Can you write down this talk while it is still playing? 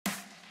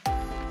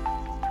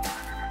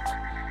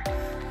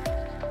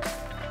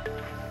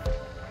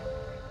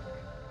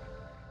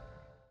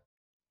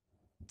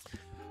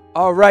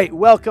All right,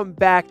 welcome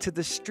back to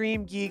the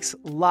StreamGeeks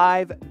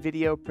live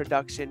video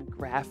production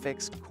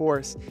graphics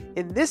course.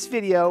 In this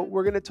video,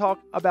 we're going to talk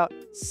about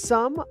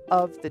some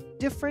of the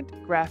different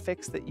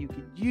graphics that you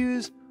can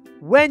use,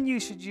 when you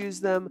should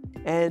use them,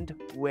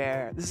 and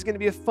where. This is going to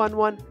be a fun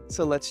one,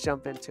 so let's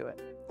jump into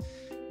it.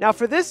 Now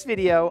for this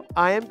video,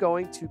 I am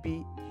going to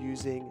be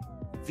using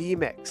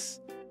vMix.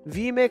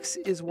 vMix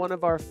is one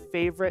of our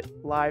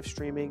favorite live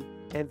streaming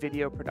and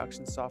video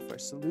production software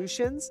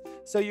solutions.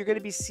 So you're going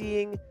to be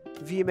seeing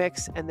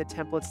vMix and the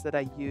templates that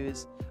I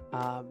use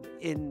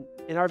in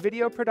our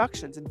video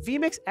productions. And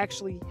vMix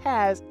actually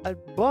has a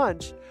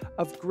bunch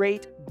of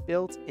great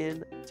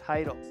built-in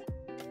titles.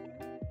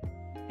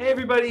 Hey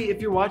everybody,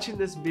 if you're watching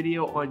this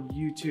video on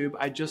YouTube,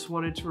 I just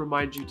wanted to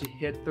remind you to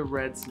hit the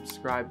red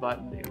subscribe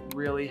button. It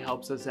really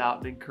helps us out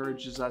and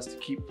encourages us to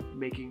keep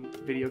making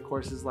video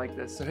courses like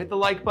this. So hit the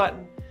like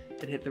button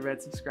and hit the red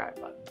subscribe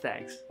button.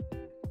 Thanks.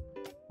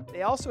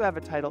 They also have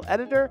a title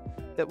editor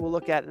that we'll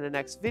look at in the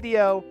next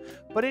video,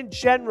 but in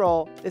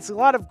general, it's a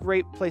lot of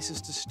great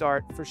places to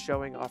start for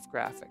showing off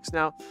graphics.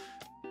 Now,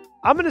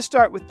 I'm going to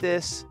start with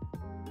this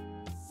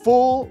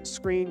full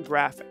screen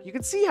graphic. You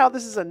can see how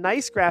this is a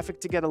nice graphic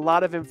to get a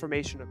lot of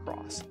information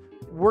across.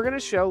 We're going to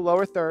show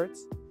lower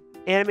thirds,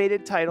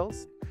 animated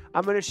titles.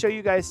 I'm going to show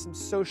you guys some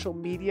social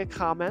media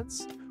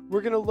comments.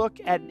 We're going to look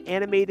at an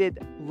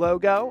animated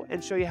logo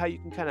and show you how you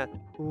can kind of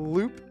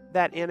loop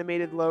that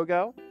animated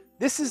logo.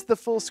 This is the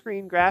full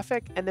screen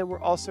graphic, and then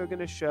we're also going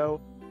to show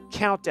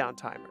countdown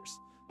timers.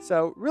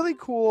 So really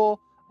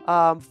cool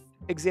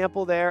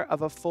example there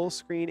of a full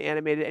screen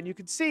animated, and you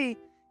can see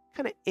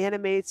kind of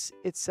animates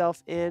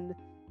itself in,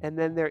 and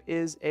then there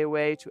is a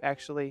way to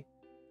actually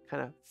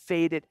kind of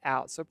fade it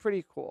out. So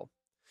pretty cool.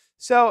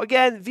 So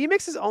again,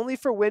 vMix is only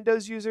for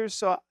Windows users,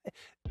 so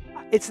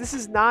this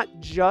is not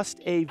just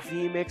a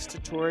vMix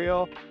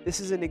tutorial. This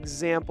is an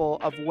example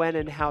of when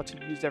and how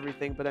to use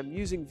everything, but I'm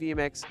using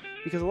vMix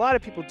because a lot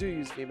of people do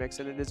use vMix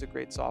and it is a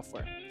great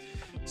software.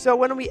 So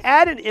when we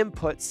add an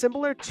input,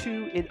 similar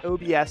to in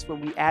OBS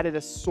when we added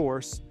a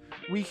source,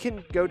 we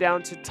can go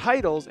down to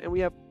titles and we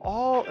have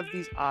all of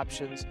these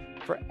options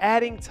for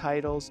adding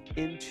titles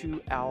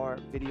into our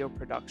video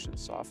production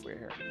software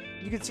here.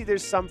 You can see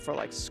there's some for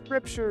like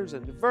scriptures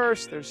and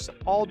verse, there's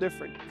all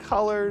different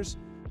colors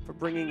for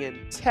bringing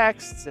in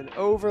texts and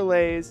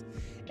overlays,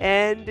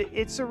 and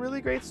it's a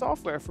really great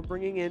software for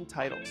bringing in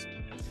titles.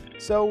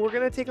 So we're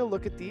going to take a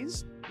look at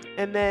these,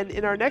 and then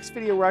in our next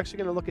video we're actually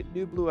going to look at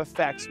New Blue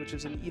Effects, which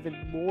is an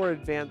even more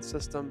advanced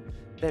system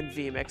than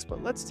vMix,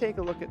 but let's take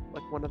a look at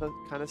like one of the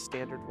kind of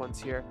standard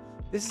ones here.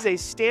 This is a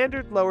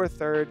standard lower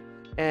third,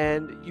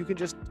 and you can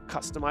just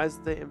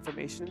customize the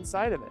information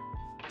inside of it.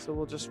 So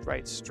we'll just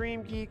write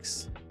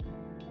StreamGeeks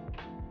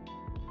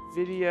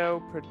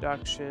Video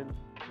Production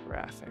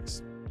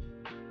Graphics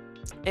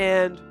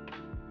and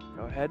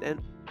go ahead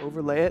and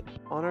overlay it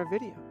on our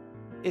video.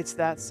 It's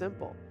that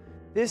simple.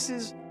 This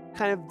is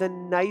kind of the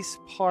nice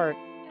part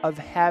of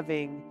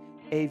having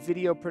a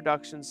video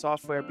production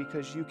software,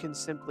 because you can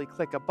simply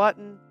click a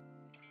button,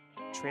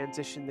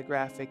 transition the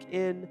graphic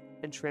in,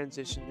 and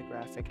transition the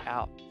graphic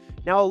out.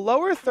 Now, a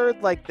lower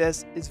third like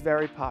this is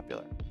very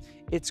popular.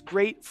 It's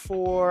great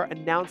for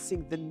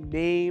announcing the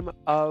name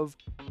of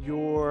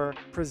your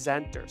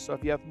presenter. So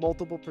if you have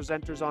multiple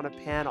presenters on a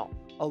panel,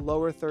 a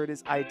lower third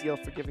is ideal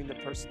for giving the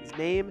person's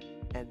name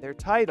and their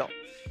title.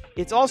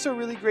 It's also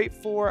really great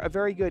for a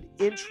very good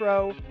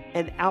intro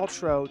and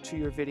outro to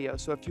your video.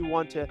 So if you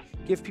want to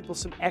give people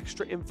some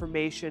extra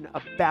information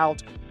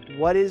about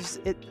what is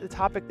the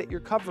topic that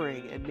you're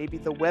covering and maybe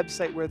the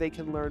website where they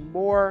can learn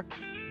more,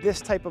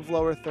 this type of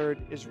lower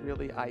third is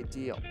really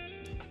ideal.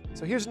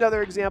 So here's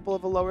another example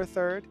of a lower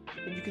third,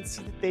 and you can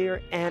see that they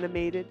are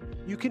animated.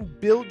 You can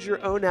build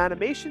your own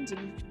animations and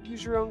you can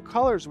use your own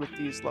colors with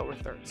these lower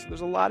thirds. So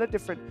there's a lot of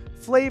different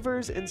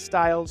flavors and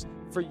styles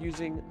for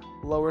using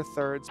lower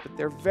thirds, but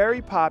they're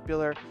very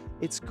popular.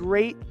 It's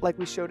great, like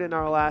we showed in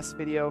our last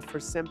video,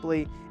 for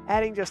simply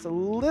adding just a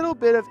little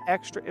bit of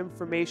extra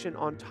information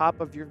on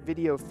top of your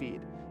video feed.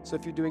 So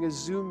if you're doing a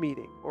Zoom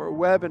meeting or a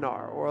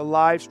webinar or a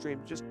live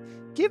stream, just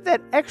give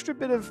that extra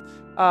bit of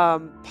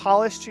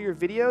polish to your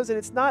videos, and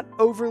it's not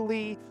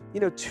overly,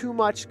 too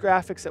much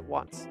graphics at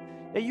once.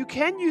 Now you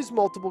can use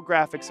multiple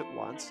graphics at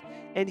once,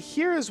 and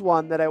here is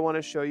one that I want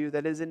to show you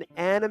that is an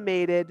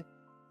animated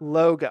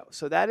logo.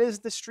 So that is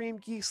the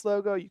StreamGeeks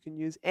logo. You can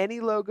use any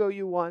logo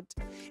you want.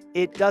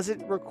 It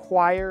doesn't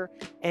require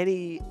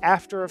any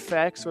After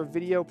Effects or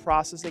video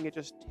processing. It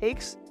just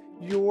takes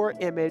your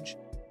image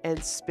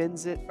and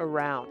spins it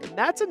around. And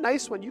that's a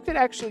nice one. You could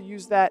actually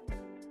use that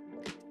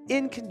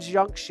in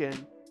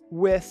conjunction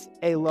with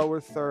a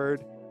lower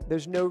third.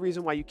 There's no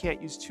reason why you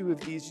can't use two of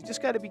these. You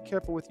just got to be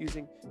careful with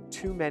using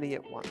too many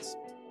at once.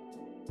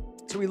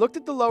 So we looked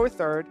at the lower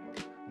third,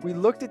 we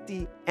looked at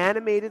the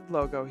animated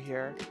logo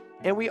here,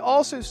 and we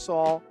also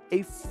saw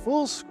a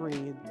full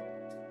screen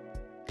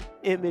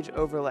image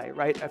overlay,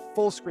 right? A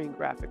full screen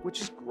graphic, which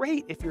is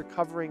great if you're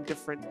covering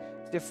different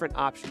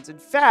options. In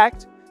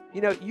fact,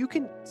 you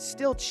can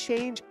still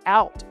change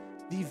out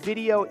the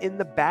video in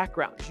the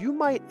background. You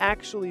might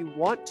actually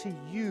want to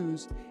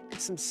use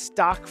some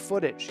stock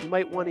footage. You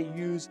might want to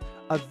use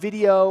a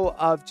video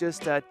of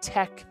just a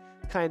tech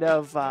kind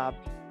of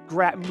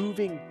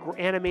moving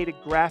animated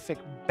graphic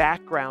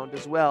background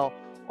as well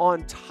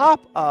on top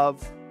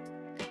of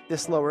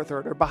this lower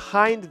third or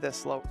behind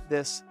this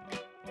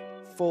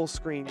full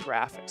screen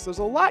graphics. There's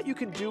a lot you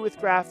can do with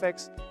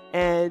graphics,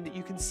 and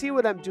you can see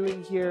what I'm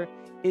doing here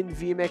in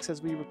vMix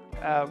as we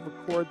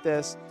record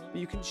this. But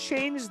you can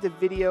change the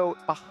video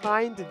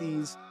behind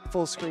these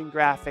full screen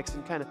graphics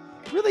and kind of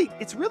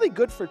it's really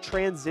good for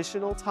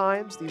transitional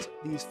times,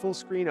 these full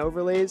screen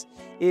overlays.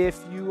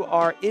 If you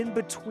are in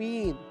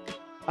between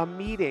a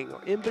meeting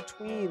or in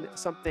between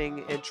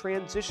something, a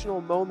transitional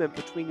moment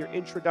between your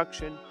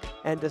introduction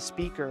and a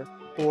speaker,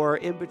 or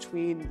in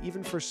between,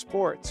 even for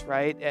sports,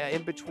 right?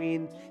 In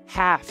between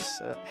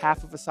halves,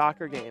 half of a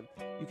soccer game,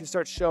 you can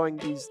start showing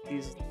these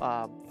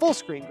full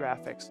screen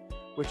graphics,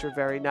 which are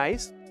very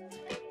nice.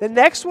 The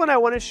next one I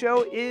want to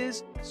show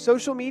is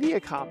social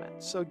media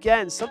comments. So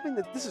again, something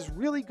that this is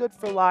really good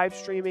for live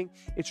streaming.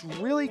 It's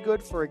really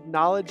good for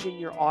acknowledging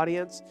your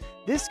audience.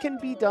 This can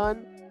be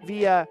done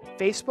via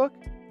Facebook,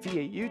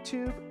 via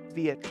YouTube,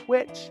 via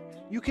Twitch.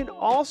 You can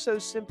also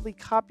simply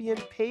copy and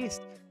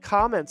paste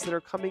comments that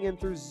are coming in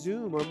through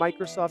Zoom or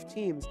Microsoft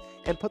Teams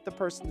and put the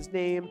person's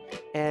name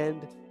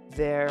and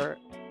their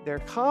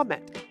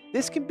comment.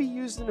 This can be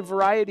used in a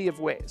variety of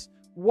ways.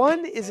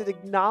 One is it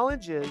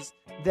acknowledges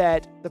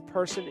that the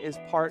person is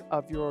part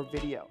of your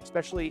video,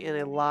 especially in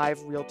a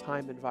live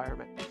real-time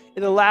environment.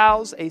 It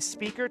allows a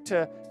speaker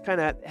to kind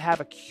of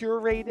have a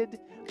curated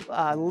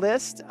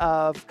list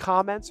of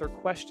comments or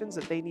questions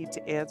that they need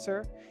to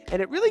answer,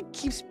 and it really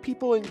keeps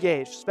people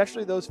engaged,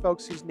 especially those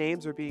folks whose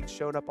names are being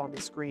shown up on the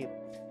screen.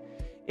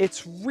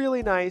 It's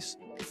really nice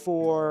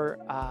for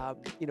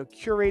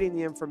curating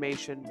the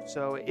information.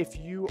 So if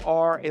you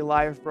are a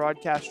live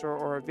broadcaster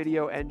or a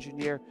video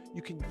engineer,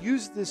 you can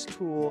use this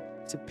tool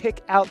to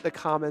pick out the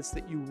comments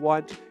that you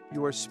want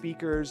your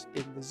speakers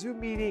in the Zoom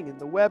meeting, in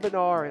the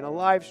webinar, in a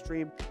live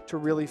stream to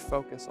really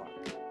focus on.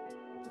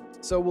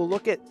 So we'll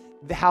look at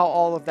how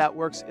all of that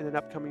works in an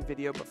upcoming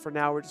video, but for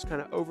now we're just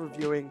kind of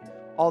overviewing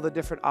all the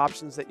different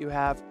options that you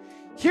have.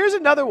 Here's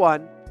another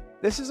one.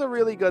 This is a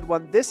really good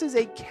one. This is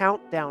a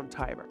countdown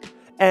timer.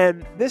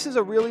 And this is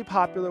a really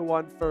popular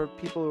one for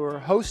people who are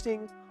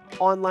hosting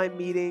online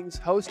meetings,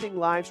 hosting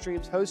live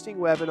streams, hosting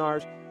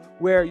webinars,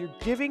 where you're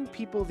giving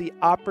people the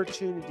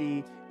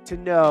opportunity to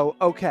know,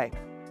 okay,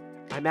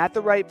 I'm at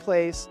the right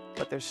place,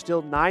 but there's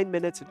still 9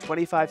 minutes and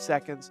 25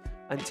 seconds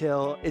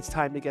until it's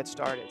time to get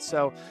started.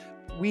 So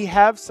we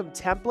have some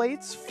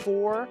templates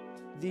for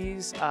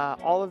these,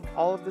 all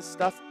of this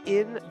stuff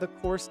in the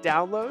course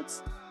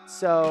downloads.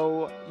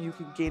 So you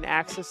can gain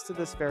access to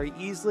this very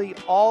easily.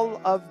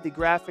 All of the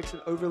graphics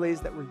and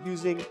overlays that we're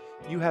using,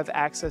 you have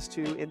access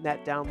to in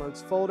that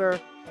downloads folder.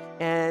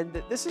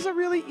 And this is a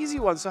really easy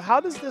one. So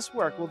how does this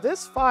work? Well,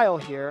 this file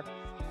here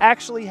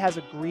actually has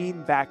a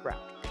green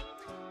background.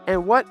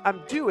 And what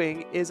I'm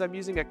doing is I'm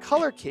using a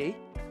color key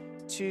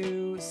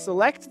to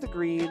select the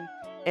green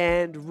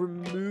and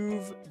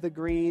remove the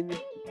green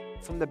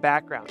from the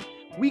background.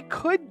 We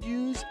could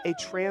use a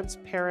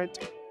transparent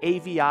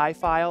AVI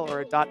file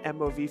or a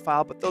 .mov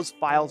file, but those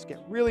files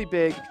get really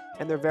big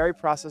and they're very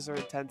processor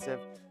intensive.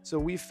 So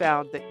we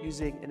found that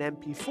using an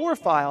MP4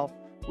 file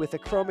with a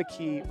chroma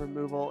key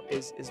removal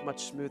is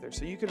much smoother.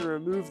 So you can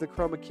remove the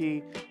chroma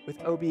key with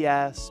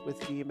OBS, with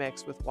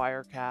vMix, with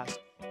Wirecast,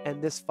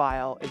 and this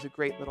file is a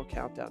great little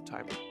countdown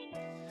timer.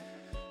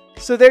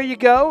 So there you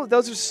go.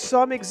 Those are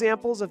some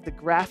examples of the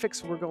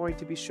graphics we're going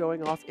to be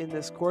showing off in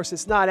this course.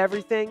 It's not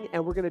everything,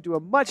 and we're going to do a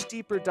much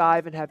deeper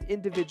dive and have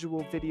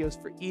individual videos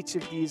for each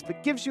of these,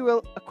 but gives you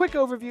a quick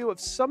overview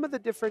of some of the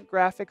different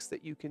graphics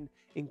that you can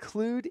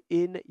include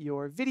in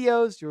your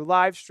videos, your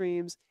live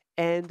streams,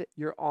 and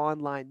your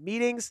online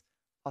meetings.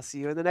 I'll see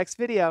you in the next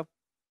video.